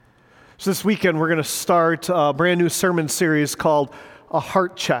So this weekend we're going to start a brand new sermon series called A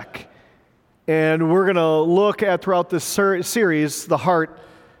Heart Check. And we're going to look at throughout this series the heart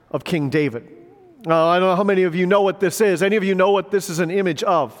of King David. I don't know how many of you know what this is. Any of you know what this is an image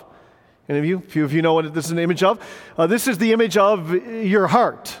of? Any of you? A few of you know what this is an image of? This is the image of your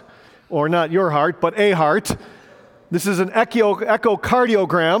heart. Or not your heart, but a heart. This is an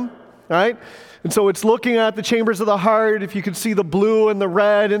echocardiogram, right? And so it's looking at the chambers of the heart. If you can see the blue and the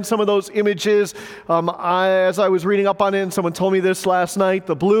red in some of those images. As I was reading up on it, and someone told me this last night,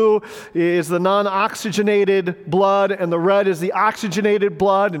 the blue is the non-oxygenated blood, and the red is the oxygenated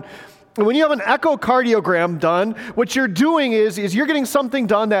blood. And when you have an echocardiogram done, what you're doing is you're getting something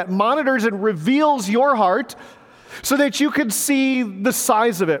done that monitors and reveals your heart so that you can see the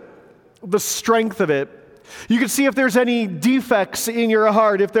size of it, the strength of it. You can see if there's any defects in your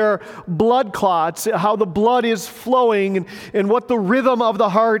heart, if there are blood clots, how the blood is flowing, and what the rhythm of the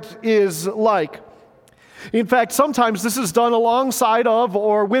heart is like. In fact, sometimes this is done alongside of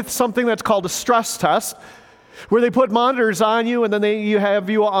or with something that's called a stress test, where they put monitors on you, and then you have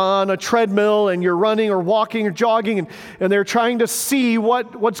you on a treadmill, and you're running or walking or jogging, and they're trying to see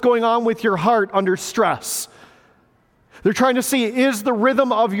what's going on with your heart under stress. They're trying to see, is the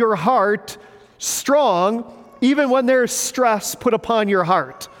rhythm of your heart strong, even when there's stress put upon your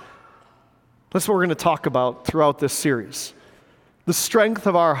heart? That's what we're going to talk about throughout this series. The strength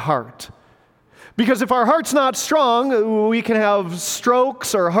of our heart. Because if our heart's not strong, we can have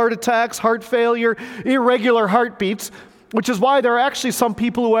strokes or heart attacks, heart failure, irregular heartbeats, which is why there are actually some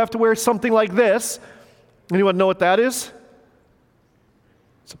people who have to wear something like this. Anyone know what that is?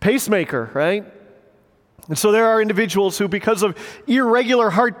 It's a pacemaker, right? And so there are individuals who, because of irregular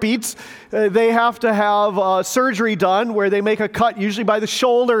heartbeats, they have to have surgery done where they make a cut, usually by the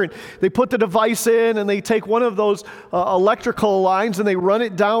shoulder, and they put the device in, and they take one of those electrical lines and they run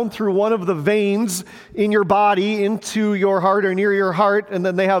it down through one of the veins in your body into your heart or near your heart, and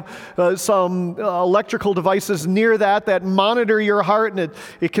then they have some electrical devices near that monitor your heart, and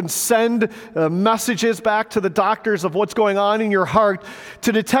it can send messages back to the doctors of what's going on in your heart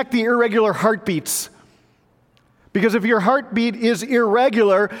to detect the irregular heartbeats. Because if your heartbeat is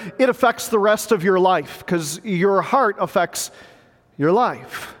irregular, it affects the rest of your life, because your heart affects your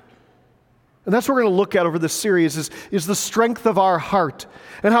life. And that's what we're going to look at over this series is the strength of our heart.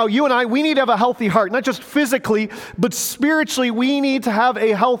 And how you and I, we need to have a healthy heart. Not just physically, but spiritually, we need to have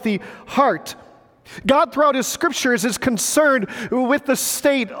a healthy heart. God, throughout His Scriptures, is concerned with the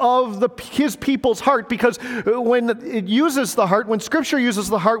state of His people's heart, because when it uses the heart, when Scripture uses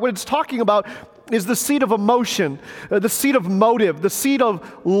the heart, what it's talking about is the seat of emotion, the seat of motive, the seat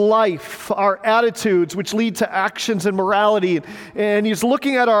of life, our attitudes, which lead to actions and morality. And He's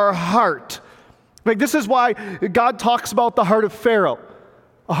looking at our heart. Like, this is why God talks about the heart of Pharaoh,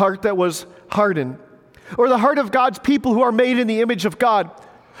 a heart that was hardened, or the heart of God's people who are made in the image of God,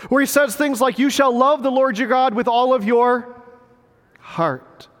 where He says things like, "You shall love the Lord your God with all of your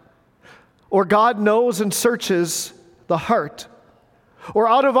heart." Or God knows and searches the heart. Or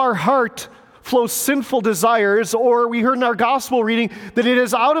out of our heart flows sinful desires. Or we heard in our gospel reading that it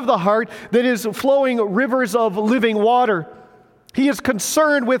is out of the heart that is flowing rivers of living water. He is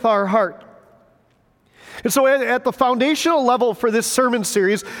concerned with our heart. And so at the foundational level for this sermon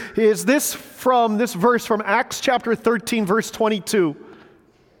series is this verse from Acts chapter 13, verse 22.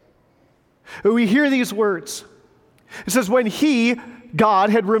 We hear these words. It says, "When He, God,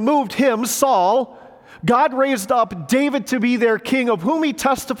 had removed him, Saul, God raised up David to be their king, of whom He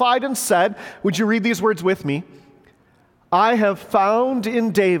testified and said," would you read these words with me? "I have found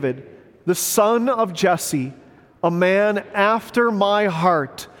in David, the son of Jesse, a man after my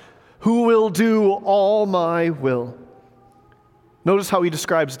heart, who will do all my will." Notice how he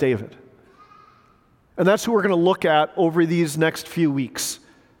describes David. And that's who we're going to look at over these next few weeks.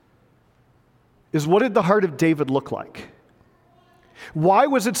 Is what did the heart of David look like? Why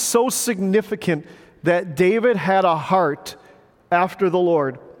was it so significant that David had a heart after the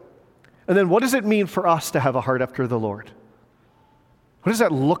Lord? And then what does it mean for us to have a heart after the Lord? What does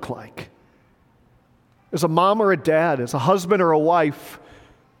that look like? As a mom or a dad, as a husband or a wife,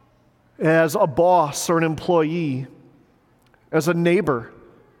 as a boss or an employee, as a neighbor.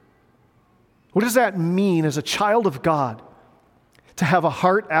 What does that mean as a child of God to have a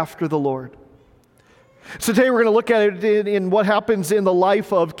heart after the Lord? So today we're going to look at it in what happens in the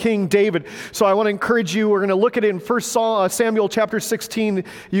life of King David. So I want to encourage you, we're going to look at it in 1 Samuel chapter 16.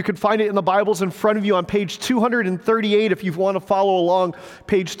 You can find it in the Bibles in front of you on page 238 if you want to follow along,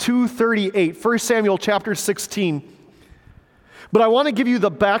 page 238, 1 Samuel chapter 16. But I want to give you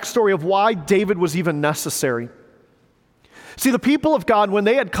the backstory of why David was even necessary. See, the people of God, when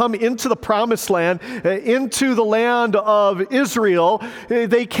they had come into the promised land, into the land of Israel,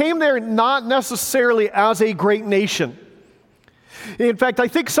 they came there not necessarily as a great nation. In fact, I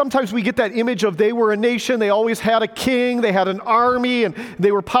think sometimes we get that image of they were a nation, they always had a king, they had an army, and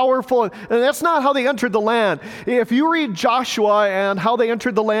they were powerful, and that's not how they entered the land. If you read Joshua and how they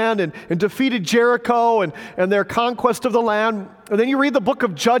entered the land and defeated Jericho and their conquest of the land, and then you read the book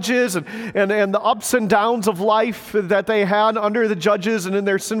of Judges and the ups and downs of life that they had under the judges and in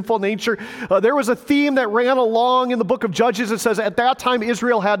their sinful nature, there was a theme that ran along in the book of Judges that says at that time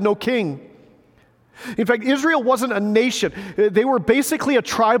Israel had no king. In fact, Israel wasn't a nation. They were basically a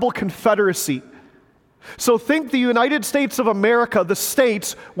tribal confederacy. So think the United States of America, the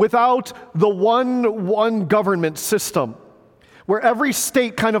states, without the one government system, where every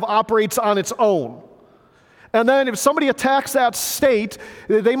state kind of operates on its own. And then if somebody attacks that state,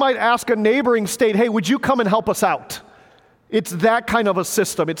 they might ask a neighboring state, hey, would you come and help us out? It's that kind of a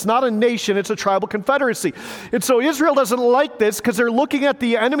system. It's not a nation, it's a tribal confederacy. And so Israel doesn't like this because they're looking at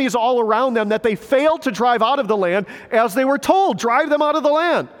the enemies all around them that they failed to drive out of the land as they were told, drive them out of the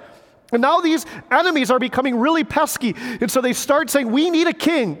land. And now these enemies are becoming really pesky. And so they start saying, we need a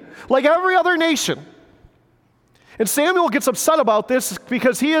king like every other nation. And Samuel gets upset about this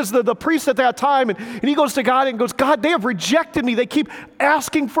because he is the priest at that time, and he goes to God and goes, God, they have rejected me. They keep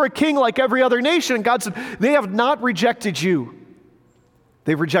asking for a king like every other nation. And God said, they have not rejected you.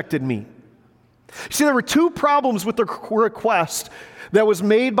 They've rejected me. See, there were two problems with the request that was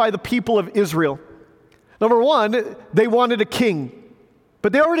made by the people of Israel. Number one, they wanted a king,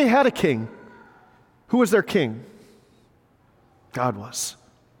 but they already had a king. Who was their king? God was.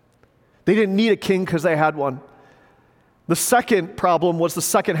 They didn't need a king because they had one. The second problem was the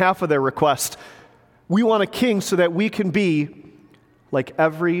second half of their request. We want a king so that we can be like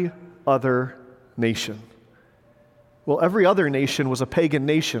every other nation. Well, every other nation was a pagan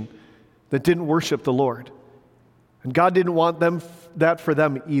nation that didn't worship the Lord. And God didn't want that for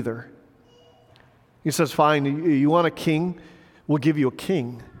them either. He says, fine, you want a king? We'll give you a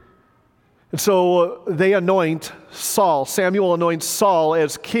king. And so they anoint Saul. Samuel anoints Saul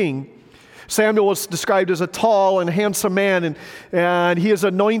as king. Samuel was described as a tall and handsome man, and he is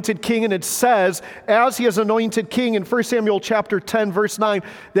anointed king, and it says, as he is anointed king in 1 Samuel chapter 10, verse 9,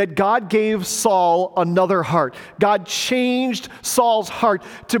 that God gave Saul another heart. God changed Saul's heart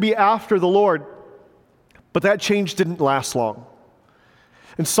to be after the Lord. But that change didn't last long.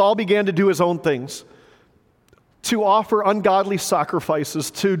 And Saul began to do his own things, to offer ungodly sacrifices,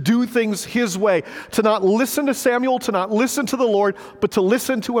 to do things his way, to not listen to Samuel, to not listen to the Lord, but to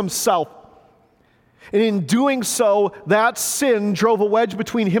listen to himself. And in doing so, that sin drove a wedge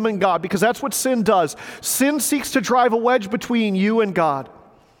between him and God, because that's what sin does. Sin seeks to drive a wedge between you and God.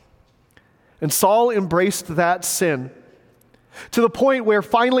 And Saul embraced that sin to the point where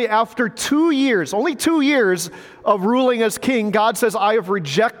finally, after 2 years, only 2 years of ruling as king, God says, I have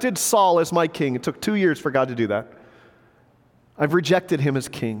rejected Saul as my king. It took 2 years for God to do that. I've rejected him as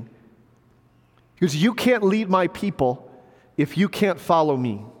king. Because you can't lead my people if you can't follow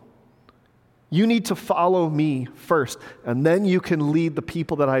me. You need to follow me first, and then you can lead the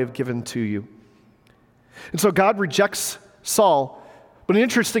people that I have given to you. And so God rejects Saul. But an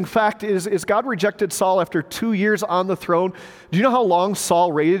interesting fact is God rejected Saul after 2 years on the throne. Do you know how long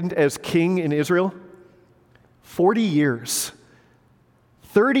Saul reigned as king in Israel? 40 years.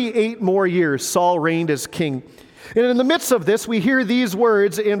 38 more years Saul reigned as king. And in the midst of this, we hear these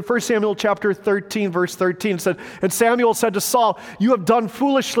words in 1 Samuel chapter 13, verse 13. It said, and Samuel said to Saul, you have done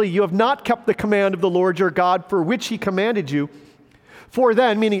foolishly. You have not kept the command of the Lord your God for which he commanded you. For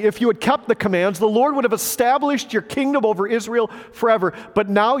then, meaning if you had kept the commands, the Lord would have established your kingdom over Israel forever. But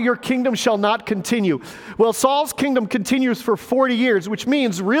now your kingdom shall not continue. Well, Saul's kingdom continues for 40 years, which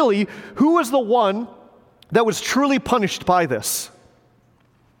means really, who was the one that was truly punished by this?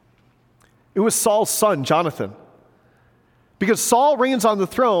 It was Saul's son, Jonathan. Because Saul reigns on the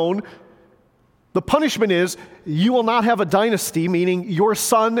throne, the punishment is you will not have a dynasty, meaning your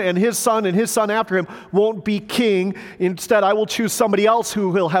son and his son after him won't be king. Instead, I will choose somebody else who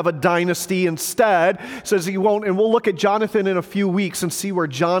will have a dynasty instead. Says he won't, and we'll look at Jonathan in a few weeks and see where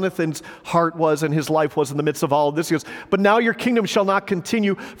Jonathan's heart was and his life was in the midst of all of this. He goes, but now your kingdom shall not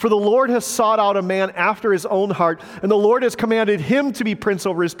continue, for the Lord has sought out a man after his own heart, and the Lord has commanded him to be prince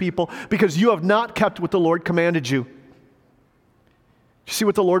over his people, because you have not kept what the Lord commanded you. You see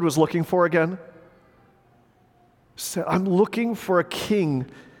what the Lord was looking for again? He said, I'm looking for a king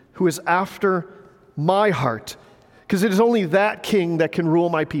who is after my heart, because it is only that king that can rule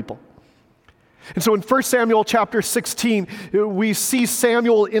my people. And so in 1 Samuel chapter 16, we see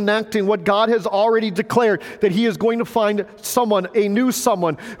Samuel enacting what God has already declared, that he is going to find someone, a new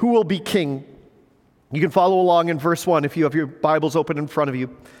someone, who will be king. You can follow along in verse 1 if you have your Bibles open in front of you.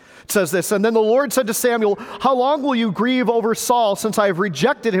 It says this, "And then the Lord said to Samuel, 'How long will you grieve over Saul, since I have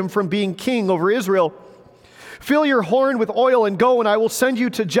rejected him from being king over Israel? Fill your horn with oil and go, and I will send you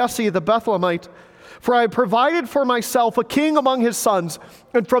to Jesse the Bethlehemite. For I have provided for myself a king among his sons.'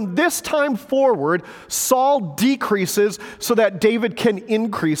 And from this time forward, Saul decreases so that David can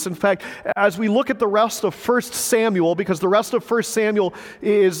increase." In fact, as we look at the rest of 1 Samuel, because the rest of 1 Samuel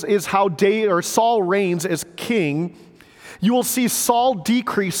is how Saul reigns as king, you will see Saul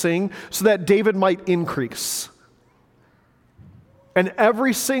decreasing so that David might increase. And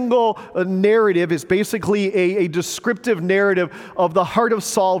every single narrative is basically a descriptive narrative of the heart of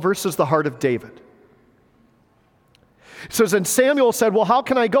Saul versus the heart of David. It says, "And Samuel said, 'Well, how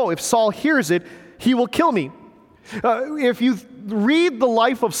can I go? If Saul hears it, he will kill me.'" If you read the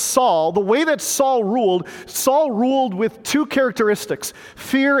life of Saul, the way that Saul ruled with two characteristics,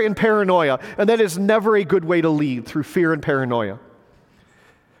 fear and paranoia. And that is never a good way to lead, through fear and paranoia.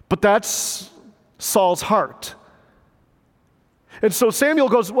 But that's Saul's heart. And so Samuel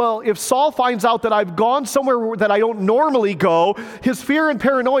goes, well, if Saul finds out that I've gone somewhere that I don't normally go, his fear and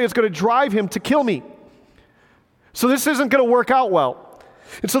paranoia is going to drive him to kill me. So this isn't going to work out well.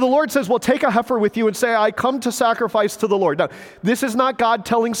 And so the Lord says, well, take a heifer with you and say, I come to sacrifice to the Lord. Now, this is not God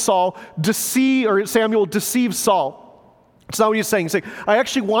telling Samuel deceive Saul. It's not what he's saying. He's saying, I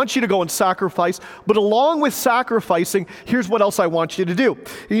actually want you to go and sacrifice, but along with sacrificing, here's what else I want you to do.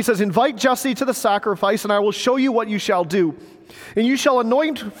 And he says, invite Jesse to the sacrifice, and I will show you what you shall do. And you shall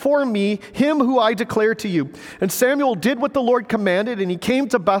anoint for me him who I declare to you. And Samuel did what the Lord commanded, and he came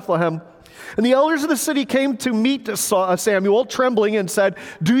to Bethlehem. And the elders of the city came to meet Samuel, trembling, and said,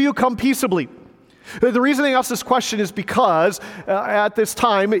 do you come peaceably? The reason they asked this question is because at this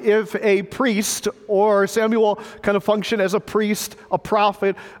time, if a priest, or Samuel kind of functioned as a priest, a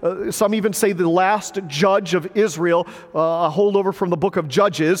prophet, some even say the last judge of Israel, a holdover from the book of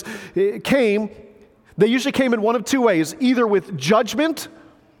Judges, they usually came in one of two ways, either with judgment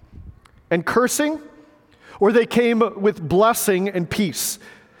and cursing, or they came with blessing and peace.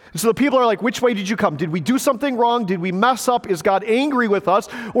 And so the people are like, which way did you come? Did we do something wrong? Did we mess up? Is God angry with us?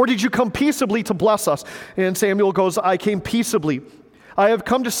 Or did you come peaceably to bless us? And Samuel goes, I came peaceably. I have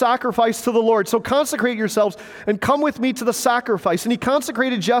come to sacrifice to the Lord. So consecrate yourselves and come with me to the sacrifice. And he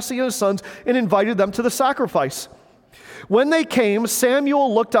consecrated Jesse and his sons and invited them to the sacrifice. When they came,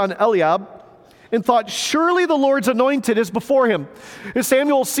 Samuel looked on Eliab and thought, surely the Lord's anointed is before him. And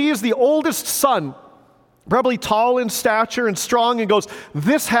Samuel sees the oldest son, probably tall in stature and strong, and goes,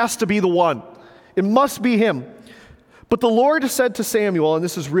 this has to be the one. It must be him. But the Lord said to Samuel, and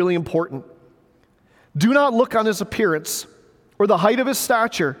this is really important, do not look on his appearance or the height of his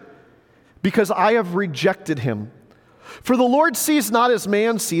stature, because I have rejected him. For the Lord sees not as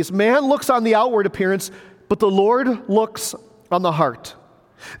man sees. Man looks on the outward appearance, but the Lord looks on the heart.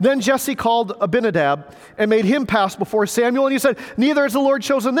 Then Jesse called Abinadab and made him pass before Samuel, and he said, neither has the Lord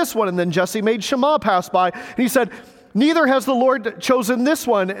chosen this one. And then Jesse made Shammah pass by, and he said, neither has the Lord chosen this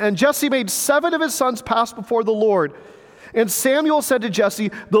one. And Jesse made 7 of his sons pass before the Lord. And Samuel said to Jesse,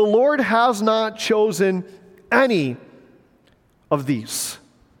 the Lord has not chosen any of these.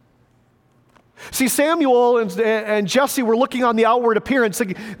 See, Samuel and Jesse were looking on the outward appearance,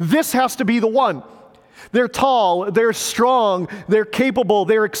 thinking, this has to be the one. They're tall, they're strong, they're capable,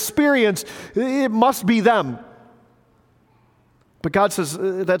 they're experienced. It must be them. But God says,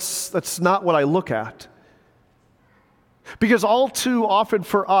 that's not what I look at. Because all too often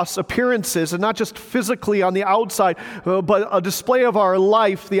for us, appearances, and not just physically on the outside, but a display of our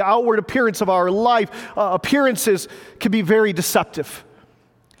life, the outward appearance of our life, appearances can be very deceptive.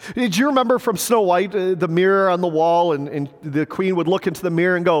 Did you remember from Snow White, the mirror on the wall, and the queen would look into the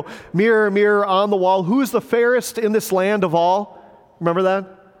mirror and go, mirror, mirror on the wall, who's the fairest in this land of all? Remember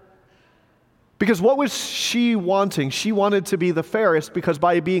that? Because what was she wanting? She wanted to be the fairest because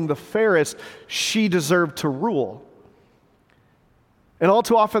by being the fairest, she deserved to rule. And all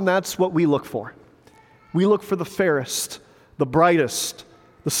too often, that's what we look for. We look for the fairest, the brightest,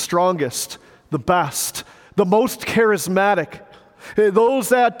 the strongest, the best, the most charismatic. Those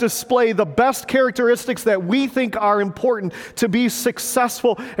that display the best characteristics that we think are important to be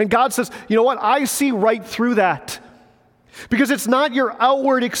successful. And God says, you know what? I see right through that. Because it's not your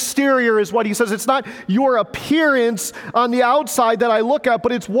outward exterior is what he says. It's not your appearance on the outside that I look at,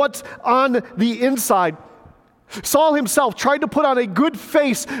 but it's what's on the inside. Saul himself tried to put on a good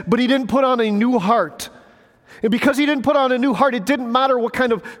face, but he didn't put on a new heart. And because he didn't put on a new heart, it didn't matter what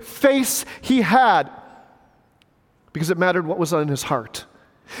kind of face he had, because it mattered what was on his heart.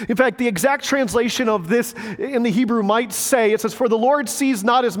 In fact, the exact translation of this in the Hebrew might say, it says, "For the Lord sees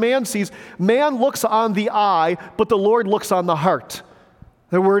not as man sees. Man looks on the eye, but the Lord looks on the heart."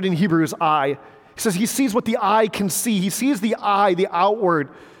 The word in Hebrew is eye. He says he sees what the eye can see. He sees the eye, the outward,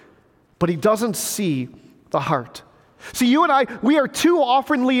 but he doesn't see the heart. See, you and I, we are too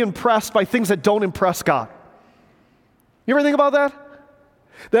oftenly impressed by things that don't impress God. You ever think about that?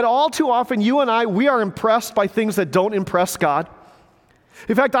 That all too often you and I, we are impressed by things that don't impress God.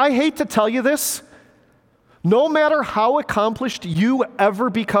 In fact, I hate to tell you this, no matter how accomplished you ever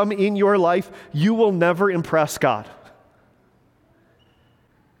become in your life, you will never impress God.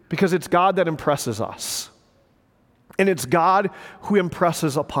 Because it's God that impresses us. And it's God who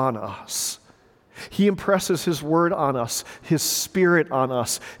impresses upon us. He impresses His word on us, His Spirit on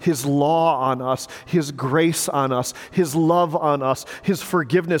us, His law on us, His grace on us, His love on us, His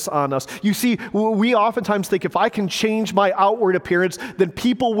forgiveness on us. You see, we oftentimes think if I can change my outward appearance, then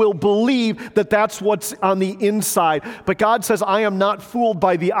people will believe that that's what's on the inside. But God says, I am not fooled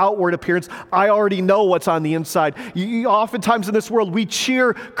by the outward appearance. I already know what's on the inside. Oftentimes in this world, we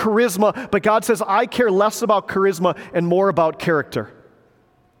cheer charisma, but God says, I care less about charisma and more about character.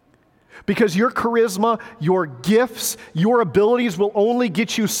 Because your charisma, your gifts, your abilities will only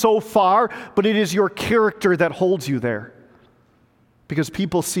get you so far, but it is your character that holds you there. Because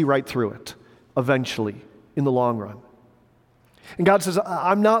people see right through it, eventually, in the long run. And God says,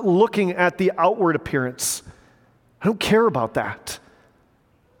 I'm not looking at the outward appearance. I don't care about that.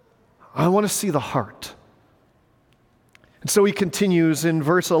 I want to see the heart. And so he continues in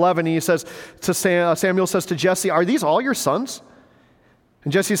verse 11, he says, Samuel says to Jesse, "Are these all your sons?"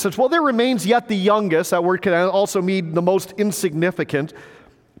 And Jesse says, "Well, there remains yet the youngest." That word can also mean the most insignificant.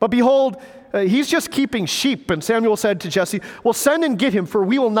 "But behold, he's just keeping sheep." And Samuel said to Jesse, "Well, send and get him, for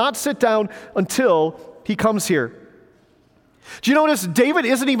we will not sit down until he comes here." Do you notice David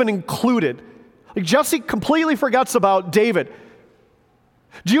isn't even included? Like Jesse completely forgets about David.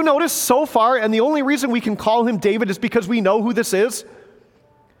 Do you notice so far, and the only reason we can call him David is because we know who this is?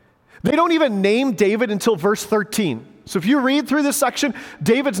 They don't even name David until verse 13. So if you read through this section,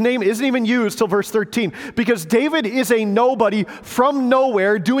 David's name isn't even used till verse 13, because David is a nobody from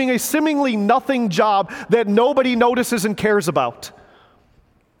nowhere doing a seemingly nothing job that nobody notices and cares about.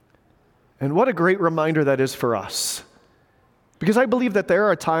 And what a great reminder that is for us. Because I believe that there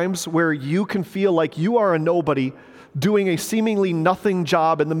are times where you can feel like you are a nobody doing a seemingly nothing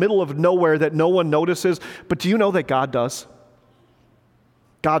job in the middle of nowhere that no one notices, but do you know that God does?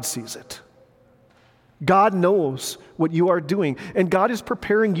 God sees it. God knows what you are doing, and God is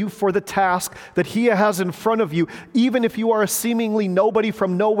preparing you for the task that He has in front of you, even if you are a seemingly nobody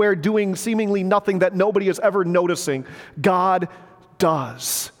from nowhere doing seemingly nothing that nobody is ever noticing. God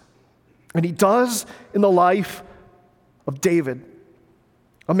does. And He does in the life of David,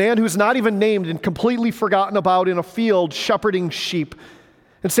 a man who's not even named and completely forgotten about in a field shepherding sheep.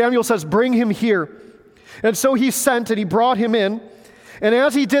 And Samuel says, "Bring him here." And so he sent and he brought him in. And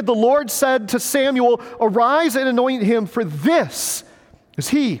as he did, the Lord said to Samuel, "Arise and anoint him, for this is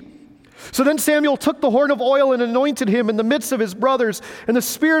he." So then Samuel took the horn of oil and anointed him in the midst of his brothers. And the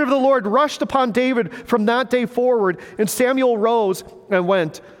Spirit of the Lord rushed upon David from that day forward. And Samuel rose and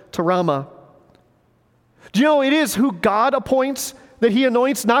went to Ramah. Do you know it is who God appoints that He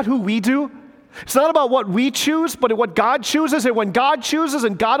anoints, not who we do? It's not about what we choose, but what God chooses. And when God chooses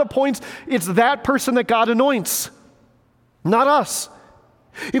and God appoints, it's that person that God anoints, not us.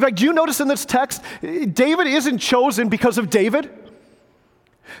 In fact, do you notice in this text, David isn't chosen because of David.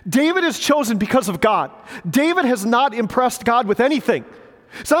 David is chosen because of God. David has not impressed God with anything.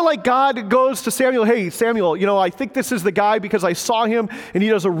 It's not like God goes to Samuel, "Hey, Samuel, I think this is the guy because I saw him and he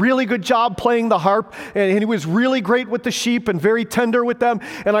does a really good job playing the harp and he was really great with the sheep and very tender with them.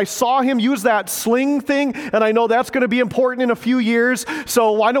 And I saw him use that sling thing and I know that's going to be important in a few years.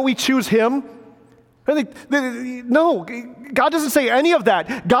 So why don't we choose him?" No, God doesn't say any of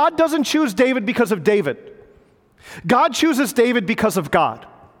that. God doesn't choose David because of David. God chooses David because of God.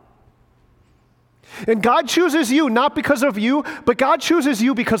 And God chooses you not because of you, but God chooses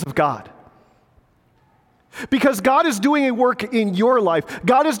you because of God. Because God is doing a work in your life.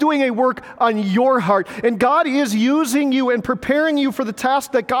 God is doing a work on your heart. And God is using you and preparing you for the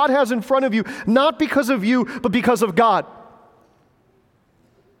task that God has in front of you, not because of you, but because of God.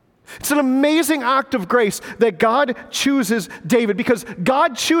 It's an amazing act of grace that God chooses David, because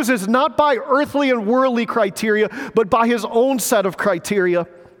God chooses not by earthly and worldly criteria, but by His own set of criteria.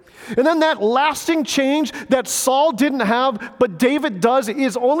 And then that lasting change that Saul didn't have, but David does,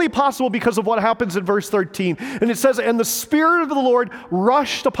 is only possible because of what happens in verse 13. And it says, and the Spirit of the Lord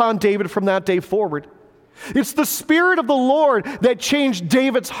rushed upon David from that day forward. It's the Spirit of the Lord that changed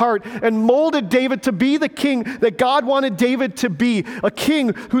David's heart and molded David to be the king that God wanted David to be, a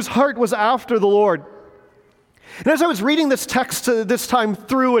king whose heart was after the Lord. And as I was reading this text this time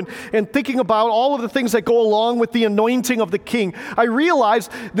through and thinking about all of the things that go along with the anointing of the king, I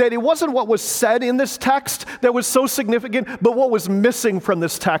realized that it wasn't what was said in this text that was so significant, but what was missing from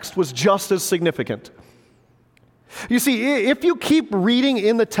this text was just as significant. You see, if you keep reading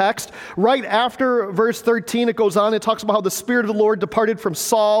in the text, right after verse 13, it goes on, it talks about how the Spirit of the Lord departed from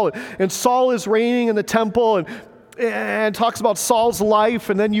Saul, and Saul is reigning in the temple, and talks about Saul's life,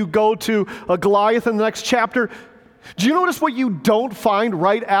 and then you go to Goliath in the next chapter. Do you notice what you don't find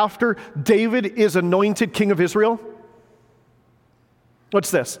right after David is anointed king of Israel?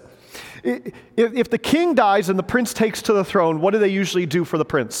 What's this? If the king dies and the prince takes to the throne, what do they usually do for the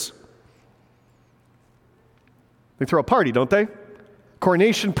prince? They throw a party, don't they?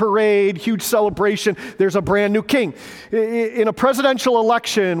 Coronation parade, huge celebration. There's a brand new king. In a presidential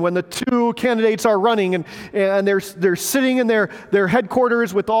election, when the two candidates are running and they're sitting in their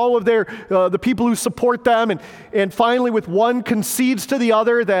headquarters with all of the people who support them, and finally with one concedes to the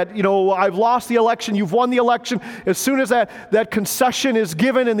other that, I've lost the election, you've won the election. As soon as that concession is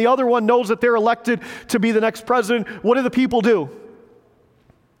given and the other one knows that they're elected to be the next president, what do the people do?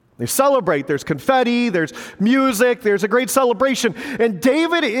 They celebrate. There's confetti, there's music, there's a great celebration. And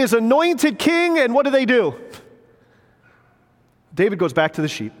David is anointed king, and what do? David goes back to the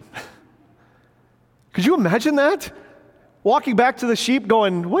sheep. Could you imagine that? Walking back to the sheep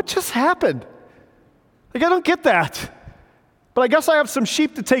going, what just happened? I don't get that. But I guess I have some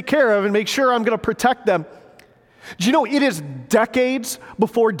sheep to take care of and make sure I'm going to protect them. Do you know it is decades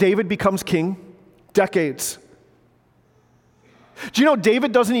before David becomes king? Decades. Do you know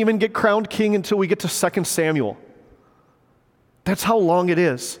David doesn't even get crowned king until we get to 2 Samuel? That's how long it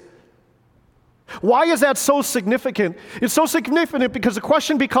is. Why is that so significant? It's so significant because the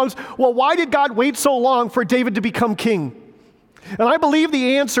question becomes, well, why did God wait so long for David to become king? And I believe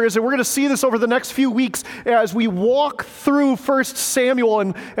the answer is, and we're going to see this over the next few weeks as we walk through 1 Samuel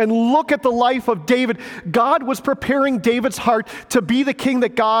and look at the life of David, God was preparing David's heart to be the king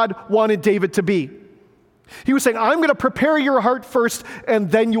that God wanted David to be. He was saying, I'm going to prepare your heart first, and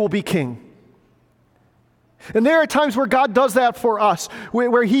then you will be king. And there are times where God does that for us,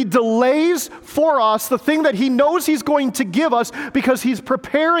 where He delays for us the thing that He knows He's going to give us because He's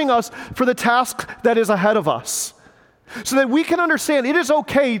preparing us for the task that is ahead of us. So that we can understand it is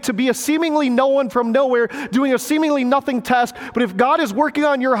okay to be a seemingly no one from nowhere doing a seemingly nothing task, but if God is working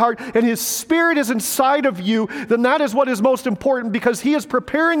on your heart and His Spirit is inside of you, then that is what is most important because He is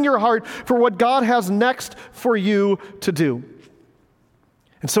preparing your heart for what God has next for you to do.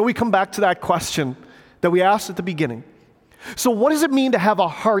 And so we come back to that question that we asked at the beginning. So what does it mean to have a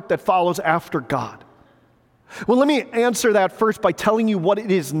heart that follows after God? Well, let me answer that first by telling you what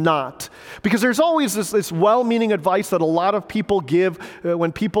it is not. Because there's always this well-meaning advice that a lot of people give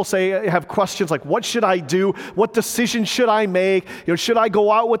when people have questions like, what should I do? What decision should I make? Should I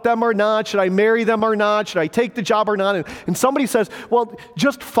go out with them or not? Should I marry them or not? Should I take the job or not? And somebody says, well,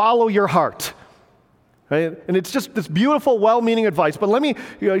 just follow your heart. Right? And it's just this beautiful, well-meaning advice. But let me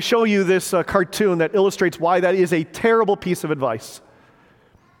show you this cartoon that illustrates why that is a terrible piece of advice.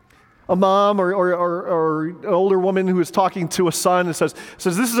 A mom or an older woman who is talking to a son and says,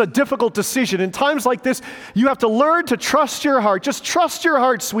 this is a difficult decision. In times like this, you have to learn to trust your heart. Just trust your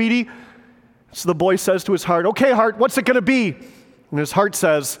heart, sweetie. So the boy says to his heart, okay, heart, what's it going to be? And his heart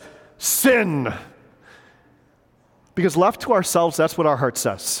says, sin. Because left to ourselves, that's what our heart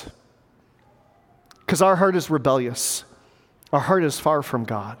says. Because our heart is rebellious. Our heart is far from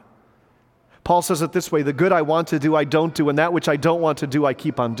God. Paul says it this way, the good I want to do, I don't do, and that which I don't want to do, I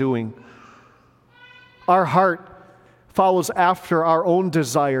keep on doing. Our heart follows after our own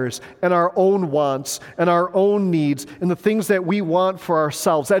desires and our own wants and our own needs and the things that we want for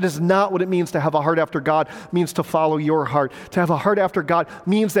ourselves. That is not what it means to have a heart after God. It means to follow your heart. To have a heart after God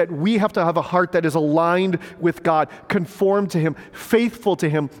means that we have to have a heart that is aligned with God, conformed to Him, faithful to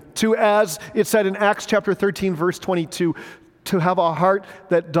Him, to, as it said in Acts chapter 13, verse 22, to have a heart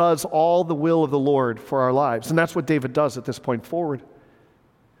that does all the will of the Lord for our lives. And that's what David does at this point forward.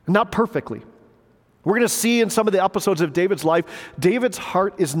 Not perfectly. We're going to see in some of the episodes of David's life, David's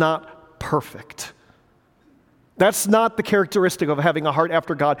heart is not perfect. That's not the characteristic of having a heart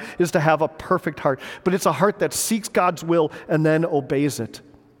after God, is to have a perfect heart. But it's a heart that seeks God's will and then obeys it.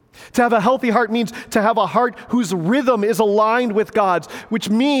 To have a healthy heart means to have a heart whose rhythm is aligned with God's, which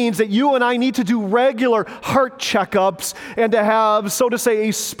means that you and I need to do regular heart checkups and to have, so to say,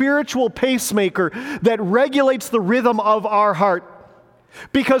 a spiritual pacemaker that regulates the rhythm of our heart.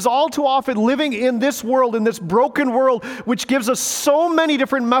 Because all too often, living in this world, in this broken world, which gives us so many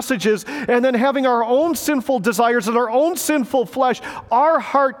different messages, and then having our own sinful desires and our own sinful flesh, our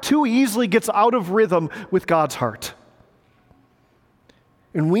heart too easily gets out of rhythm with God's heart.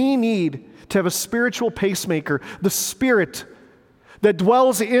 And we need to have a spiritual pacemaker, the Spirit that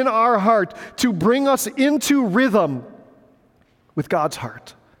dwells in our heart to bring us into rhythm with God's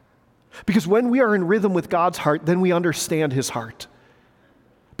heart. Because when we are in rhythm with God's heart, then we understand His heart.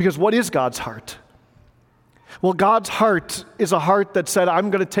 Because what is God's heart? Well, God's heart is a heart that said,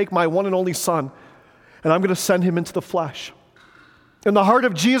 I'm going to take my one and only Son, and I'm going to send Him into the flesh. And the heart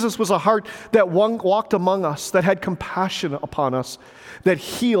of Jesus was a heart that walked among us, that had compassion upon us, that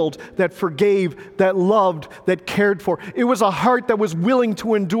healed, that forgave, that loved, that cared for. It was a heart that was willing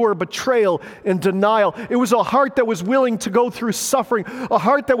to endure betrayal and denial. It was a heart that was willing to go through suffering, a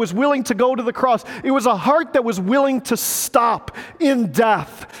heart that was willing to go to the cross. It was a heart that was willing to stop in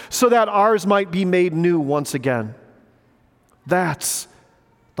death so that ours might be made new once again. That's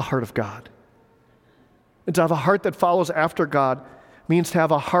the heart of God. And to have a heart that follows after God means to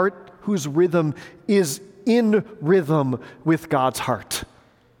have a heart whose rhythm is in rhythm with God's heart.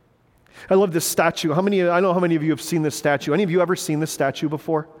 I love this statue. I know how many of you have seen this statue. Any of you ever seen this statue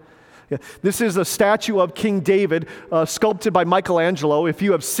before? Yeah. This is a statue of King David, sculpted by Michelangelo. If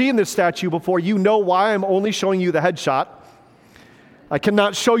you have seen this statue before, you know why I'm only showing you the headshot. I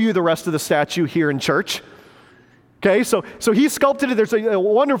cannot show you the rest of the statue here in church. Okay, so he sculpted it. There's a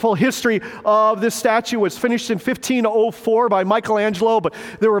wonderful history of this statue. It was finished in 1504 by Michelangelo, but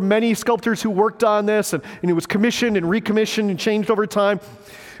there were many sculptors who worked on this, and it was commissioned and recommissioned and changed over time.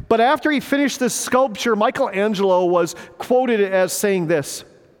 But after he finished this sculpture, Michelangelo was quoted as saying this.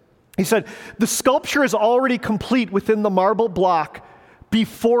 He said, "The sculpture is already complete within the marble block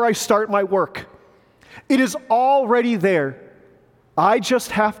before I start my work. It is already there. I just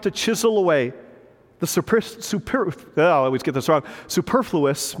have to chisel away the superfluous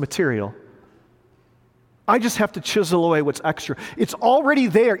material. I just have to chisel away what's extra. It's already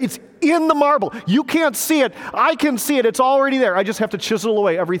there. It's in the marble. You can't see it. I can see it. It's already there. I just have to chisel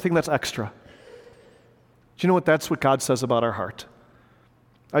away everything that's extra." Do you know what? That's what God says about our heart.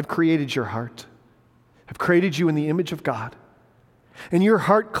 I've created your heart. I've created you in the image of God. And your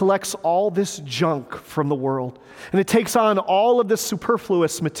heart collects all this junk from the world. And it takes on all of this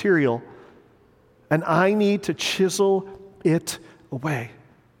superfluous material. And I need to chisel it away.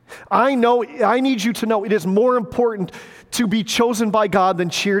 I need you to know it is more important to be chosen by God than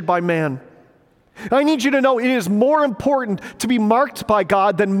cheered by man. I need you to know it is more important to be marked by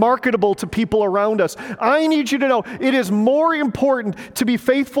God than marketable to people around us. I need you to know it is more important to be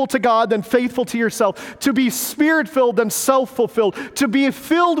faithful to God than faithful to yourself, to be spirit-filled than self-fulfilled, to be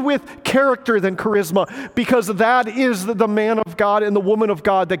filled with character than charisma, because that is the man of God and the woman of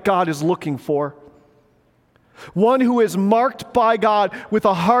God that God is looking for. One who is marked by God with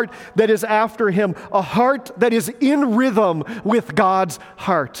a heart that is after Him, a heart that is in rhythm with God's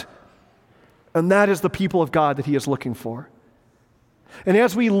heart. And that is the people of God that He is looking for. And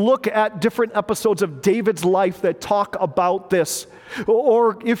as we look at different episodes of David's life that talk about this,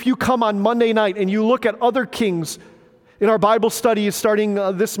 or if you come on Monday night and you look at other kings in our Bible studies starting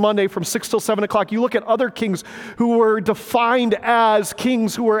this Monday from 6 till 7 o'clock, you look at other kings who were defined as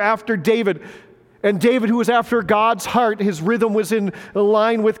kings who were after David. And David, who was after God's heart, his rhythm was in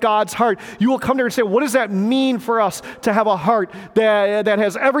line with God's heart. You will come there and say, what does that mean for us to have a heart that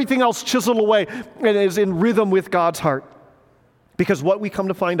has everything else chiseled away and is in rhythm with God's heart? Because what we come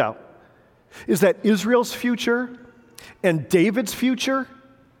to find out is that Israel's future and David's future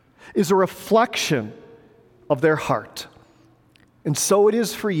is a reflection of their heart. And so it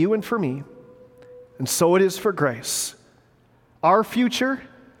is for you and for me, and so it is for Grace. Our future,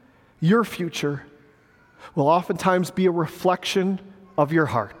 your future, will oftentimes be a reflection of your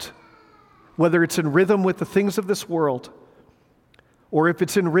heart, whether it's in rhythm with the things of this world or if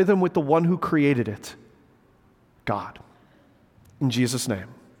it's in rhythm with the one who created it, God. In Jesus' name,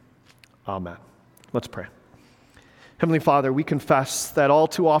 amen. Let's pray. Heavenly Father, we confess that all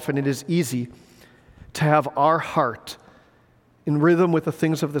too often it is easy to have our heart in rhythm with the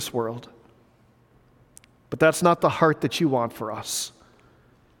things of this world. But that's not the heart that you want for us.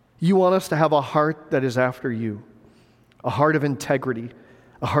 You want us to have a heart that is after you, a heart of integrity,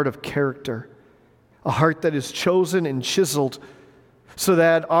 a heart of character, a heart that is chosen and chiseled so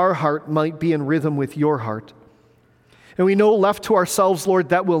that our heart might be in rhythm with your heart. And we know left to ourselves, Lord,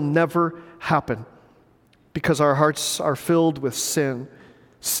 that will never happen because our hearts are filled with sin,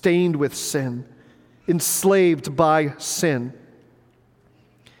 stained with sin, enslaved by sin.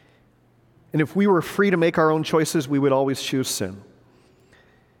 And if we were free to make our own choices, we would always choose sin.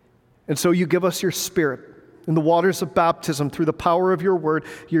 And so you give us your Spirit. In the waters of baptism, through the power of your word,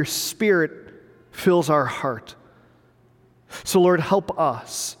 your Spirit fills our heart. So Lord, help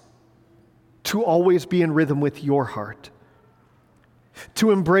us to always be in rhythm with your heart,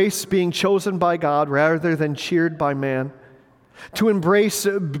 to embrace being chosen by God rather than cheered by man, to embrace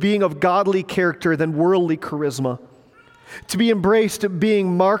being of godly character than worldly charisma, to be embraced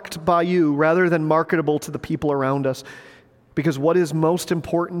being marked by you rather than marketable to the people around us. Because what is most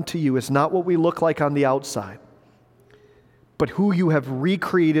important to you is not what we look like on the outside, but who you have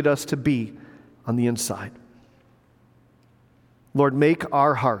recreated us to be on the inside. Lord, make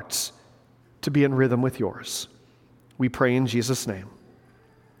our hearts to be in rhythm with yours. We pray in Jesus' name.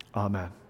 Amen.